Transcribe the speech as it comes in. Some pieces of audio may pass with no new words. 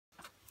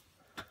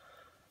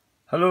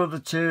Hello the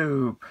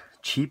tube,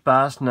 cheap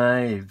ass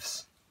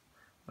knives.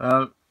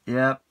 Well,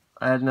 yeah,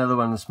 I had another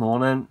one this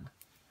morning.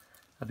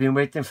 I've been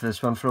waiting for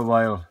this one for a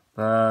while,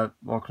 but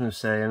what can I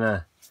say,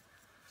 innit?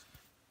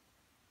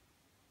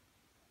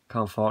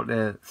 Can't fault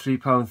it.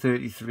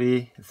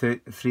 £3.33,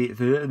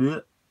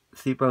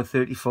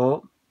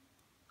 £3.34.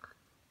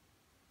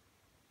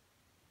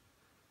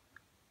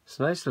 It's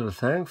a nice little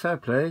thing, fair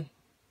play.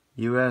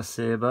 US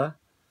Sabre.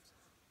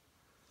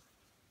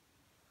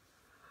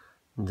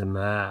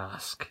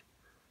 DAMASK.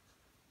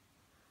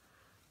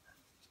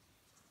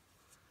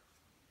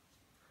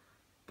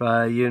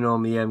 But you know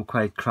me, I'm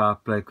quite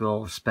crap like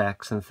all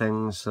specs and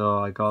things, so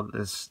I got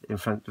this in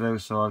front of you,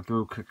 so I'll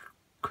do a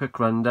quick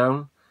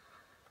rundown,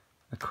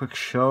 a quick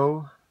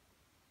show.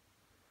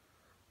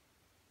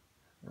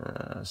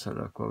 So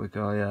look what we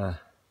got here.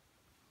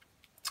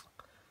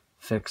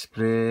 Fixed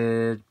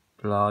blade,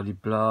 blah de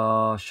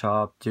blah,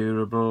 sharp,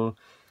 durable.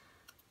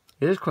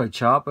 It is quite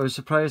sharp. I was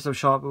surprised how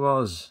sharp it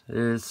was.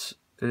 It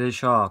is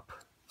sharp.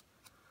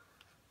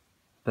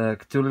 But I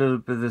could do a little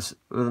bit of this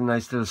with a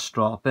nice little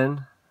strop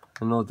in,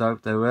 and no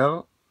doubt I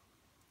will.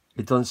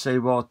 It doesn't say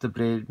what the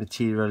blade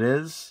material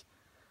is.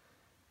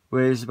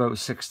 Weighs about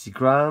 60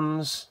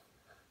 grams.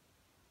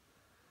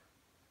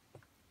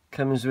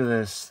 Comes with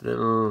this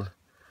little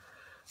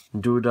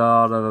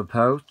doodad of a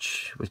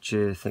pouch, which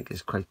I think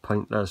is quite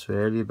pointless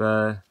really,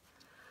 but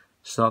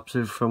stops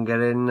you from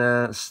getting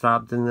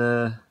stabbed in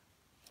the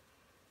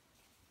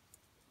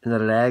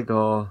leg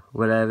or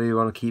whatever you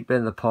want to keep it,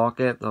 in the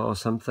pocket or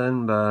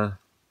something. But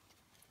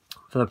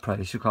for the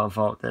price, you can't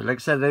fault it. Like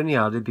I said, I only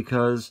had it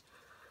because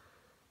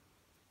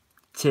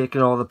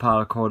taking all the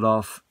paracord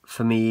off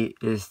for me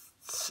is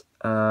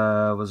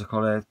what's it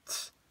called,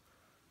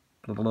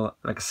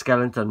 like a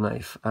skeleton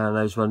knife, and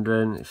I was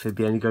wondering if it'd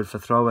be any good for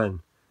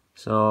throwing.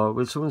 So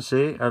we'll soon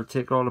see. I'll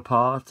take it all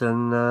apart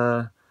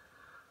and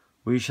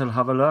we shall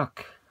have a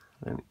look.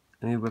 Let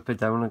me whip it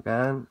down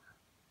again.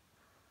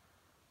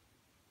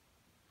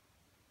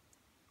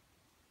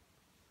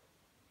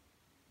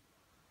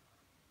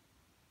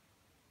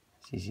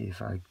 It's easy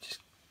if I just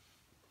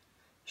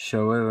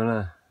show it, won't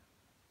it?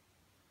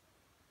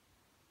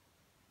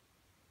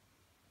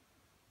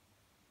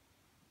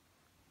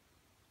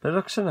 But it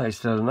looks a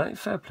nice little knife,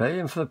 fair play,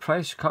 and for the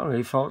price you can't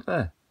really fault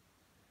it.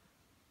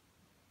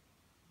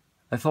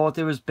 I thought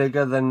it was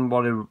bigger than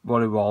what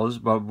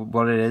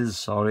it is,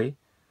 sorry,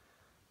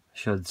 I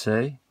should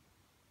say.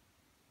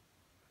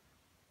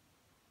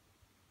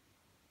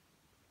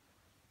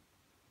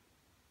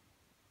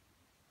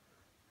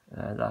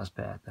 That's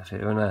better for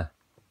you, isn't it?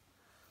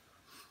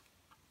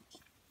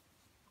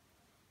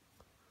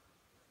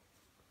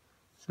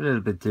 It's a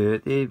little bit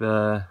dirty,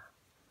 but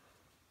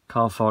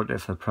can't fault it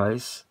for the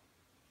price.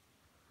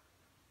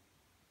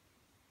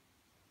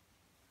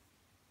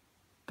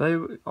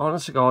 But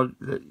honest to God,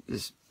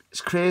 it's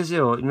crazy,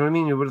 you know what I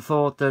mean? You would have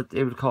thought that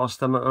it would cost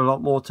them a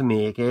lot more to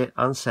make it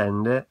and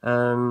send it,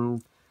 and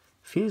it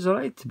feels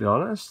alright, to be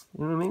honest.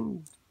 You know what I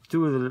mean? Do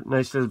with a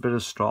nice little bit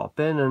of strop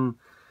in, and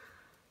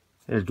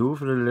it'll do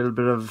for a little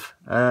bit of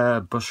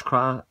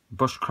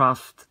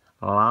bushcraft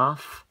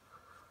laugh,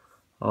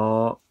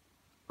 or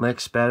my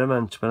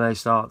experiment when I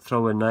start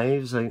throwing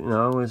knives. Like, you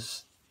know,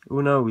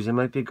 who knows? It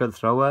might be a good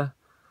thrower.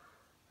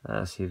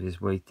 See if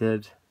it's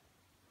weighted.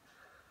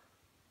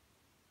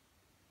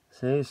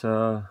 See,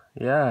 so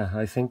yeah,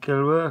 I think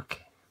it'll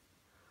work.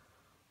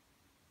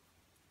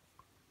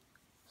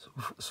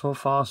 So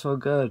far so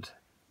good.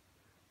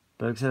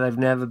 But like I said, I've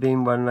never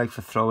been one like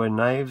for throwing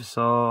knives,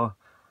 so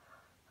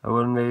I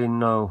wouldn't really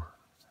know.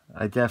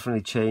 I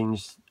definitely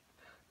changed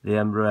the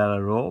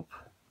umbrella rope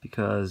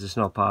because it's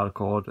not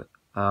paracord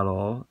at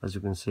all, as you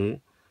can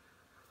see.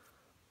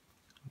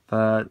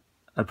 But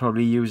I'd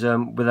probably use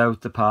them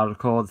without the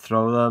paracord,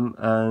 throw them,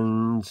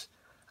 and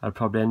I'll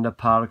probably end up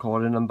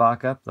paracording them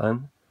back up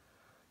then,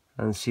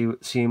 and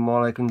seeing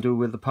what I can do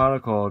with the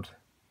paracord.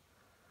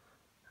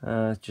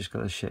 Just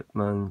got a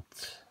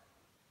shipment.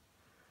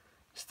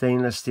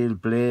 Stainless steel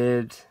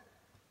blade.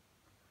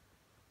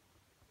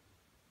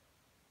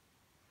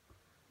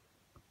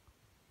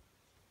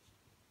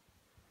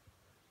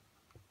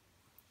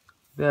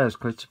 Yeah, I was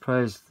quite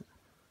surprised.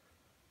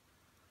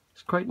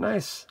 It's quite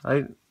nice.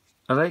 I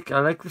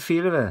like the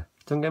feel of it.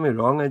 Don't get me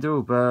wrong, I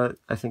do, but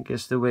I think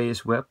it's the way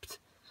it's whipped.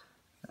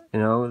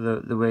 You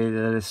know, the way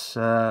that it's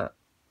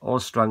all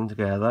strung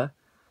together.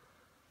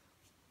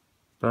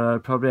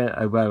 But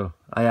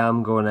I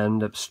am going to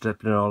end up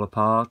stripping it all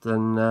apart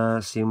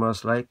and seeing what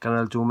it's like, and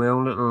I'll do my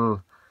own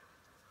little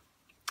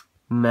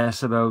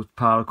mess about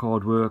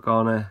paracord work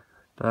on it.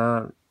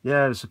 But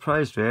yeah, I was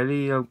surprised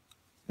really.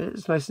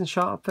 It's nice and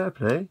sharp, fair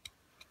play.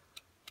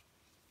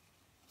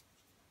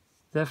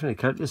 Definitely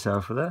cut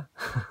yourself with it.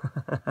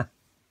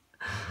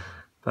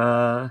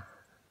 But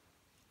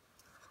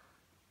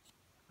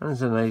that's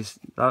a nice,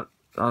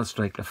 that'll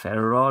strike a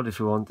ferro rod if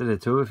you wanted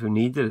it to, if you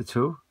needed it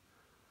to.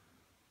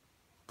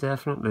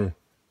 Definitely.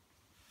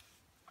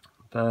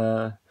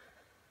 But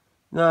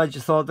no, I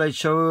just thought I'd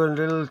show you a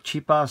little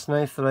cheap ass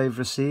knife that I've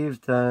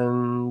received,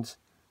 and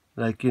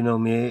like, you know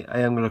me, I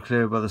haven't got a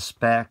clue about the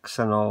specs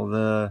and all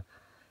the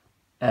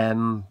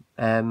M13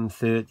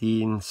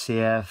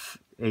 CF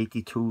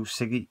 82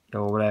 SIGI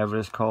or whatever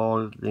it's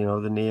called, you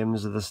know, the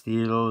names of the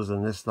steels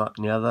and this, that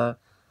and the other,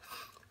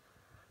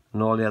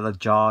 and all the other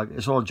jargon.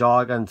 It's all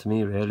jargon to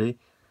me, really,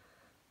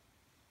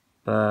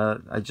 but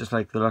I just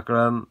like the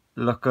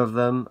look of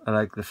them. I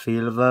like the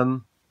feel of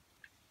them,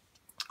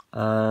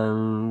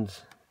 and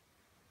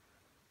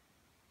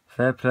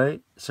fair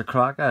play, it's a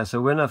cracker. It's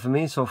a winner for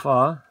me so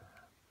far.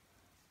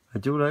 I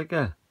do like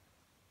it.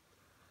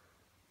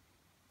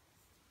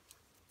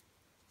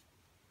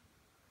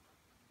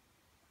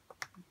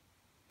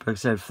 Like I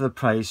said, for the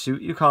price,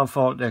 you can't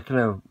fault it,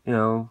 you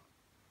know,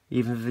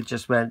 even if it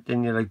just went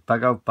in your like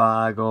bug out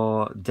bag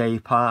or day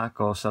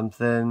pack or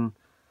something.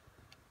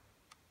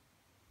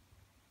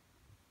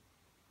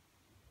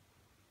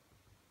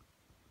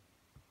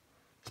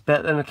 It's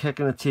better than a kick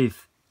in the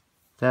teeth,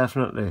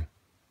 definitely.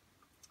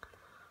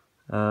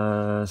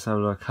 Let's have a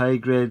look. High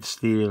grade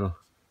steel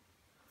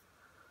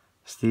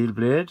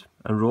blade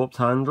and roped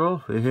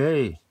handle.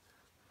 Hey,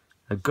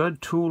 a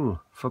good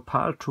tool for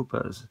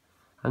paratroopers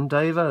and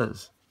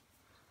divers.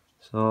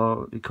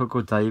 So you could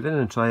go diving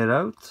and try it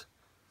out.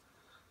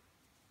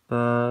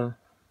 But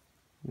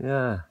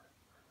yeah,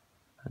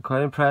 I'm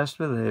quite impressed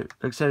with it.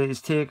 Like I said, it's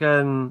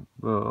taken,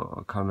 well,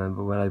 I can't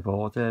remember when I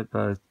bought it,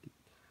 but it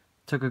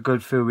took a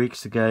good few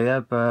weeks to get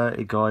here, but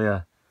it got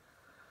here.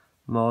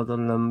 Model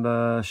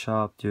number,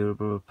 sharp,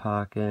 durable,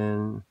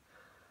 packing,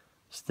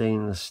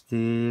 stainless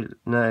steel.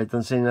 No, it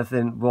doesn't say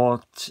nothing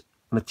what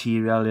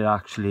material it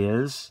actually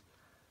is,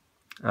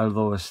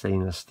 although it's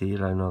stainless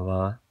steel, I know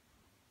that.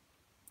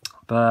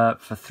 But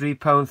for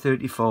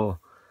 £3.34,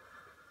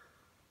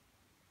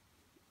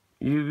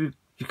 you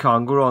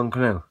can't go wrong,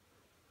 can you?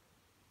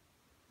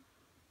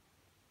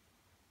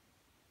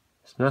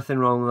 There's nothing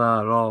wrong with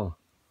that at all.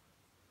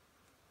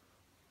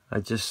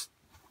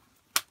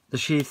 The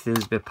sheath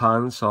is a bit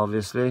pants,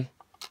 obviously.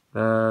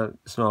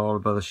 It's not all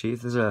about the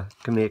sheath, is it? You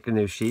can make a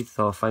new sheath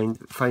or find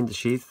the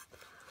sheath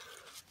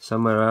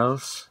somewhere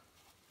else.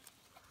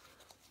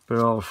 But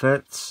it all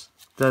fits,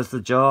 does the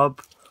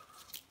job.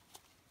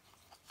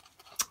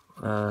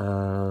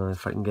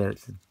 If I can get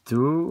it to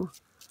do.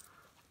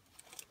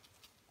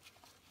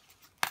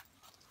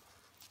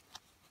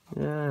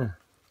 Yeah.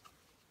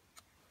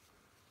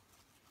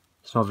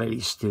 It's not very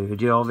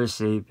sturdy,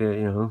 obviously, but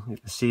you know, you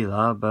can see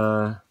that,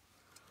 but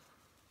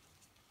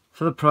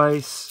for the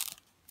price,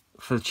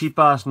 for the cheap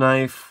ass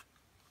knife,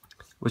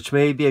 which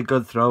may be a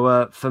good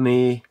thrower for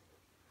me,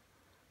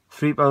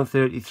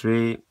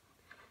 £3.33,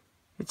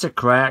 it's a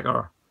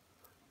cracker.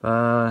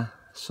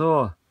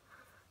 So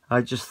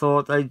I just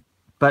thought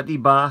Betty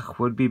Bach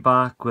would be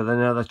back with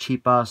another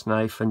cheap ass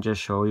knife and just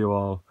show you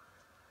all.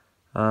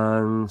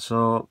 And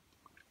so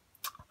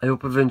I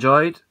hope you've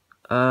enjoyed,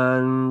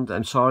 and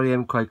I'm sorry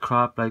I'm quite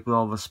crap like with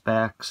all the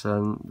specs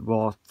and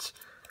what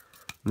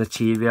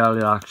material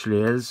it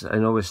actually is. I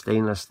know it's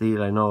stainless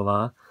steel, I know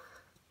that,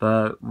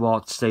 but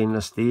what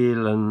stainless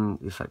steel, and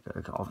if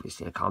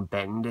obviously I can't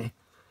bend it.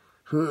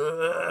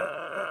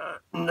 No,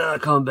 I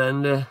can't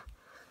bend it.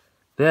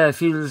 But yeah, it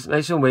feels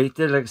nice and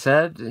weighted, like I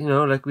said, you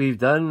know, like we've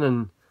done.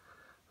 And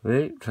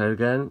wait, try it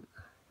again.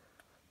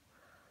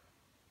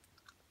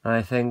 And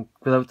I think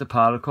without the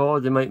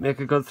paracord, it might make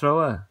a good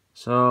thrower.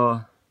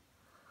 So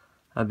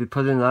I'll be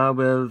putting that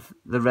with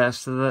the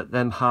rest of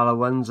them Hala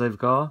ones I've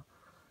got.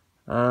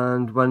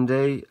 And one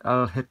day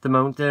I'll hit the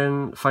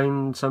mountain,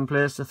 find some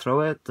place to throw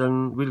it,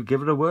 and we'll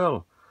give it a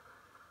whirl.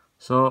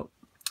 So,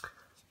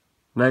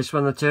 nice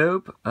one, the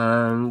tube,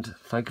 and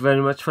thank you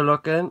very much for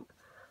looking.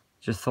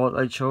 Just thought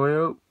I'd show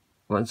you.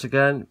 Once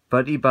again,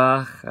 Buddy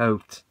Bach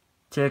out.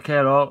 Take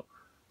care all.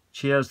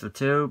 Cheers, the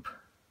tube.